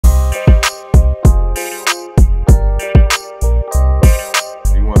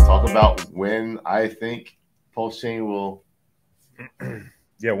about when I think Pulsechain will.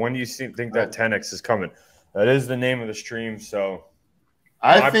 Yeah, when do you think that 10x is coming? That is the name of the stream. So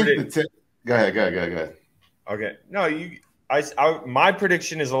I think go ahead. Okay, no, my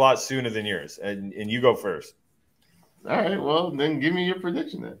prediction is a lot sooner than yours, and you go first. All right, well then give me your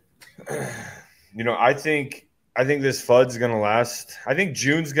prediction then. You know, I think this FUD's going to last. I think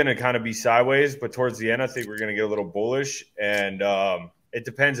June's going to kind of be sideways, but towards the end, I think we're going to get a little bullish. And it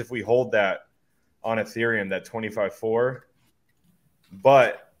depends if we hold that on Ethereum, that 25.4.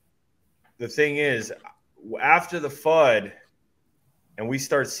 But the thing is, after the FUD and we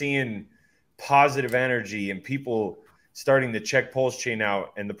start seeing positive energy and people starting to check Pulsechain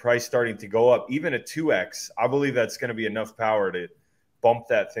out and the price starting to go up, even at 2x, I believe that's going to be enough power to bump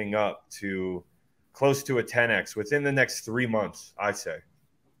that thing up to close to a 10x within the next 3 months, I say.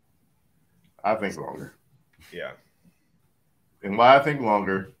 I think longer. Yeah. And why I think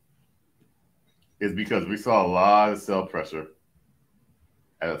longer is because we saw a lot of sell pressure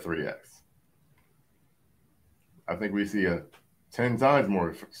at a 3x. I think we see a 10 times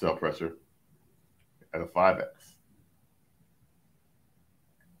more sell pressure at a 5x.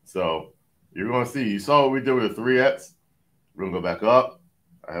 So you're going to see, you saw what we did with a 3x. We're going to go back up.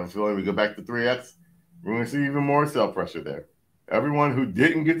 I have a feeling we go back to 3x. We're going to see even more sell pressure there. Everyone who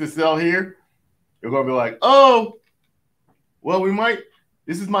didn't get to sell here, you're going to be like, oh, well,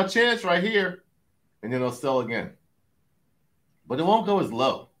 this is my chance right here. And then they'll sell again. But it won't go as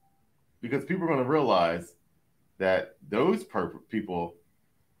low because people are going to realize that those people,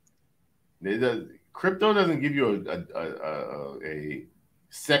 crypto doesn't give you a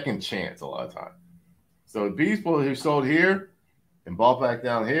second chance a lot of time. So these people who sold here and bought back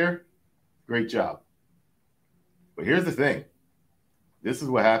down here, great job. But here's the thing. This is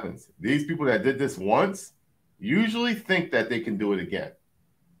what happens. These people that did this once usually think that they can do it again.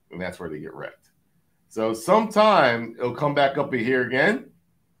 And that's where they get wrecked. So sometime it'll come back up here again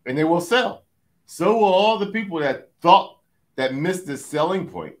and they will sell. So will all the people that thought that missed this selling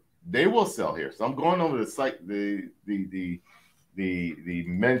point. They will sell here. So I'm going over the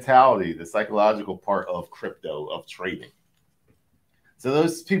mentality, the psychological part of crypto, of trading. So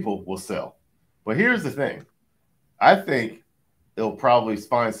those people will sell. But here's the thing. I think it'll probably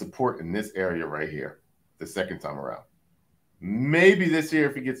find support in this area right here the second time around. Maybe this year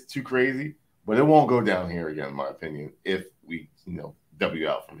if it gets too crazy, but it won't go down here again, in my opinion, if we, W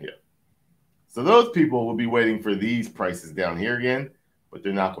out from here. So those people will be waiting for these prices down here again, but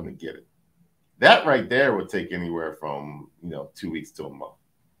they're not going to get it. That right there would take anywhere from, 2 weeks to a month.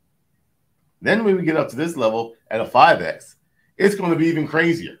 Then when we get up to this level at a 5x, it's going to be even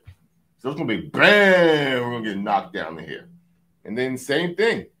crazier. So it's going to be bam, we're going to get knocked down to here. And then same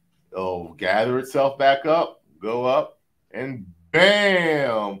thing. It'll gather itself back up, go up, and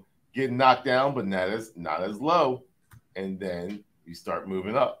bam, get knocked down, but not as low. And then you start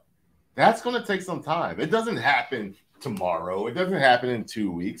moving up. That's going to take some time. It doesn't happen tomorrow. It doesn't happen in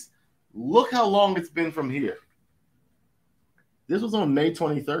 2 weeks. Look how long it's been from here. This was on May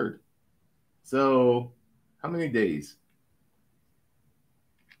 23rd. So how many days?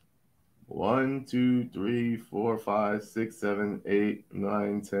 1, 2, 3, 4, 5, 6, 7, 8,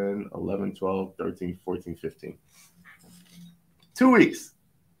 9, 10, 11, 12, 13, 14, 15. 2 weeks.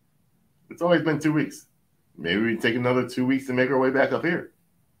 It's always been 2 weeks. Maybe we take another 2 weeks to make our way back up here.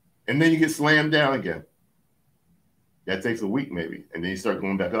 And then you get slammed down again. That takes a week maybe. And then you start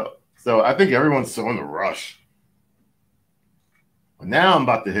going back up. So I think everyone's so in a rush. But now I'm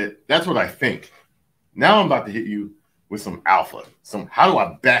about to hit. That's what I think. Now I'm about to hit you with some alpha. How do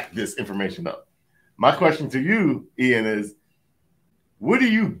I back this information up? My question to you, Ian, is what do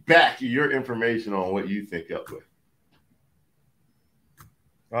you back your information on what you think up with?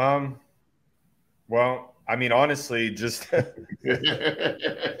 Well, I mean, honestly, just thanks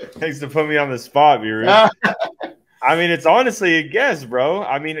to put me on the spot, Viru. I mean, it's honestly a guess, bro.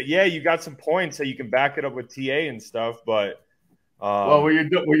 I mean, yeah, you got some points that you can back it up with TA and stuff, but well, what you're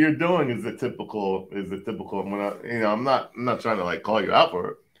doing is the typical. I'm not trying to like call you out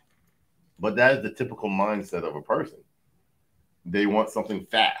for it, but that is the typical mindset of a person. They want something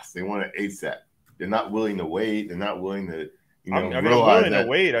fast. They want it ASAP. They're not willing to wait. They're not willing to. I'm willing to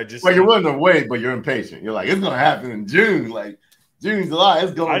wait. You're willing to wait, but you're impatient. You're like, it's gonna happen in June, like June, July.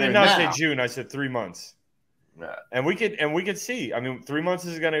 It's going. I did not say June. I said 3 months. Yeah. And we could see. I mean, 3 months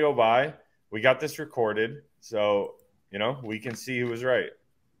is gonna go by. We got this recorded, so we can see who was right.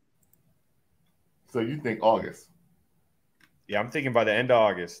 So you think August? Yeah, I'm thinking by the end of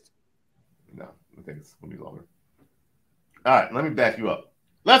August. No, I think it's gonna be longer. All right, let me back you up.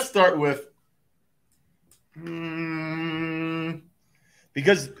 Let's start with.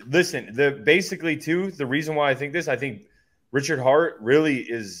 Because listen, basically too, the reason why I think this, I think Richard Hart really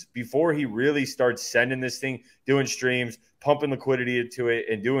is, before he really starts sending this thing, doing streams, pumping liquidity into it,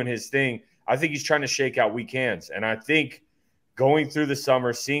 and doing his thing, I think he's trying to shake out weak hands. And I think going through the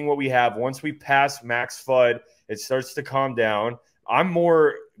summer, seeing what we have, once we pass max FUD, it starts to calm down. I'm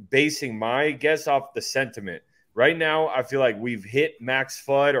more basing my guess off the sentiment. Right now, I feel like we've hit max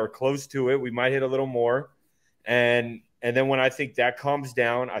FUD or close to it. We might hit a little more. And then when I think that calms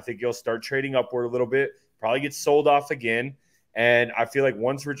down, I think you'll start trading upward a little bit, probably get sold off again. And I feel like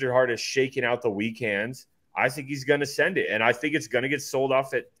once Richard Hart has shaken out the weak hands, I think he's going to send it. And I think it's going to get sold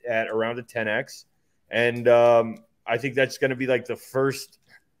off at around a 10x. And I think that's going to be like the first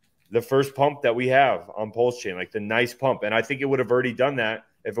pump that we have on Pulsechain, like the nice pump. And I think it would have already done that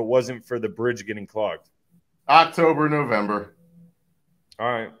if it wasn't for the bridge getting clogged. October, November.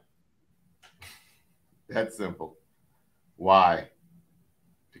 All right. That's simple. Why?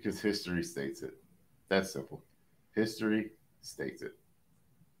 Because history states it. That's simple. History states it.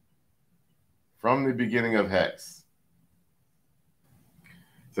 From the beginning of Hex.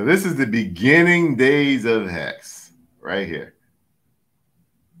 So this is the beginning days of Hex right here.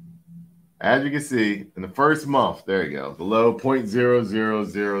 As you can see, in the first month, there you go, the low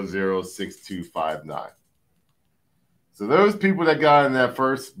 0.00006259. So those people that got in that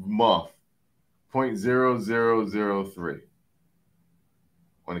first month, 0.0003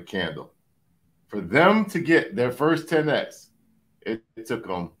 on a candle. For them to get their first 10x, it took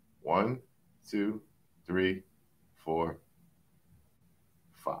them 1, 2, 3, 4,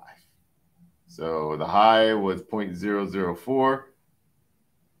 5. So the high was 0.004.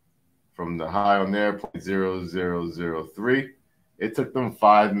 From the high on there, 0.0003. It took them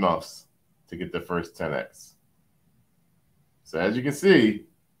 5 months to get their first 10x. So as you can see,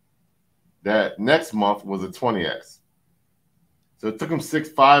 that next month was a 20x. So it took them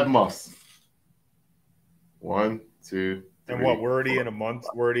 5 months. 1, 2, 3. And what, we're already in a month?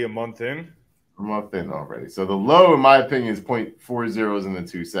 We're already a month in? A month in already. So the low, in my opinion, is 0.40 and then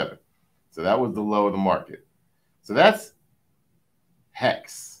 27. So that was the low of the market. So that's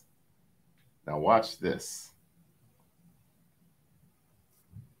Hex. Now watch this.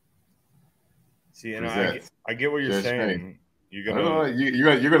 See, and I get what you're saying. You're gonna learn.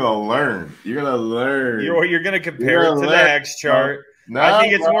 You're gonna learn. You're gonna compare it to the Hex chart. No, I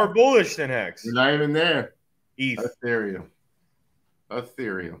think it's more bullish than Hex. You're not even there. Ethereum.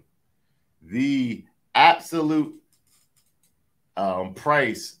 The absolute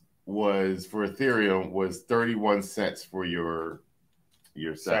price was for Ethereum was 31 cents for your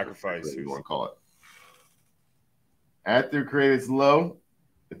sacrifice, you want to call it. After it created its low,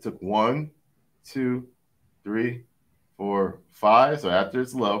 it took 1, 2, 3, 4, 5. So after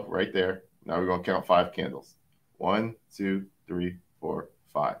its low, right there, now we're going to count 5 candles. 1, 2, 3, 4,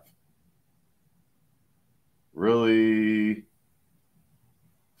 5. Really,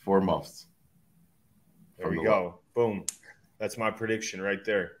 4 months. There we go. Boom. That's my prediction right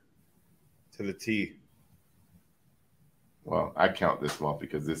there. To the T. Well, I count this month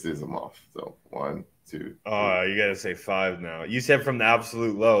because this is a month. So 1, 2. Oh, you got to say 5 now. You said from the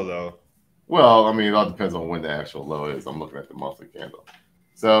absolute low, though. Well, I mean, it all depends on when the actual low is. I'm looking at the monthly candle.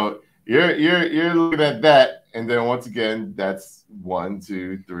 So you're looking at that, and then once again, that's 1,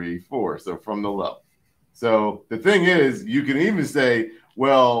 2, 3, 4. So from the low. So the thing is, you can even say,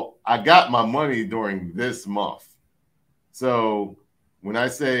 well, I got my money during this month. So when I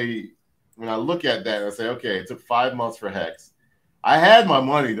look at that, I say, okay, it took 5 months for Hex. I had my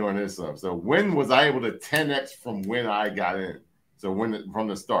money during this stuff. So when was I able to 10x from when I got in? So from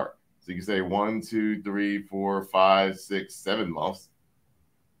the start. So you can say 1, 2, 3, 4, 5, 6, 7 months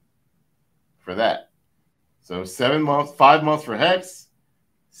for that. So 7 months, 5 months for Hex,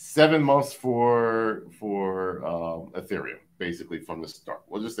 7 months for Ethereum, basically from the start.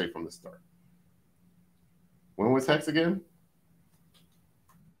 We'll just say from the start. When was Hex again?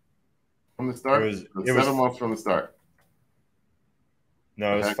 From the start? It was 7 months from the start.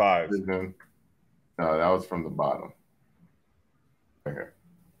 No, it was 5. No, that was from the bottom. Right here.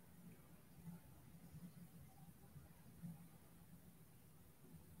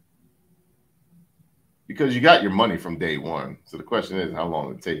 Because you got your money from day one. So the question is, how long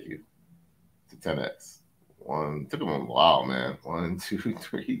did it take you to 10x? Took them a while, man. 1, 2,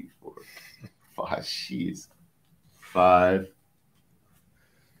 3, 4, 5. Jeez. 5.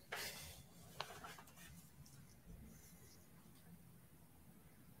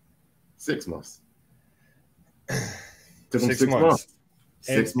 6 months. Took him 6 months.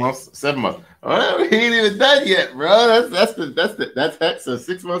 6 months, 7 months. Oh, he ain't even done yet, bro. That's Hex. So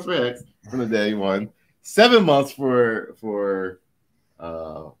 6 months for Hex from the day one. 7 months for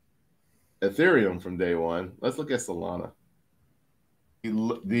Ethereum from day one. Let's look at Solana.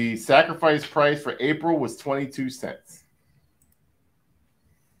 The sacrifice price for April was 22 cents.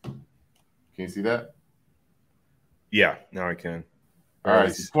 Can you see that? Yeah, now I can. All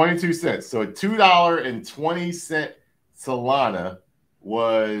right, so 22 cents. So a $2.20 Solana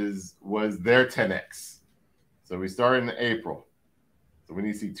was their 10x. So we started in April. So we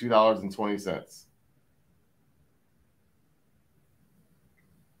need to see $2.20.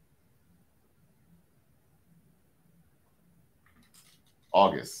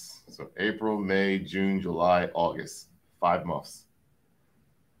 August. So April, May, June, July, August. 5 months.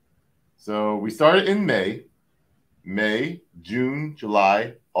 So we started in May. May, June,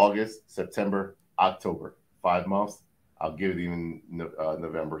 July, August, September, October. 5 months. I'll give it even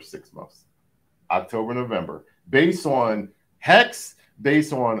November, 6 months. October, November. Based on Hex,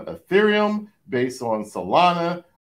 based on Ethereum, based on Solana,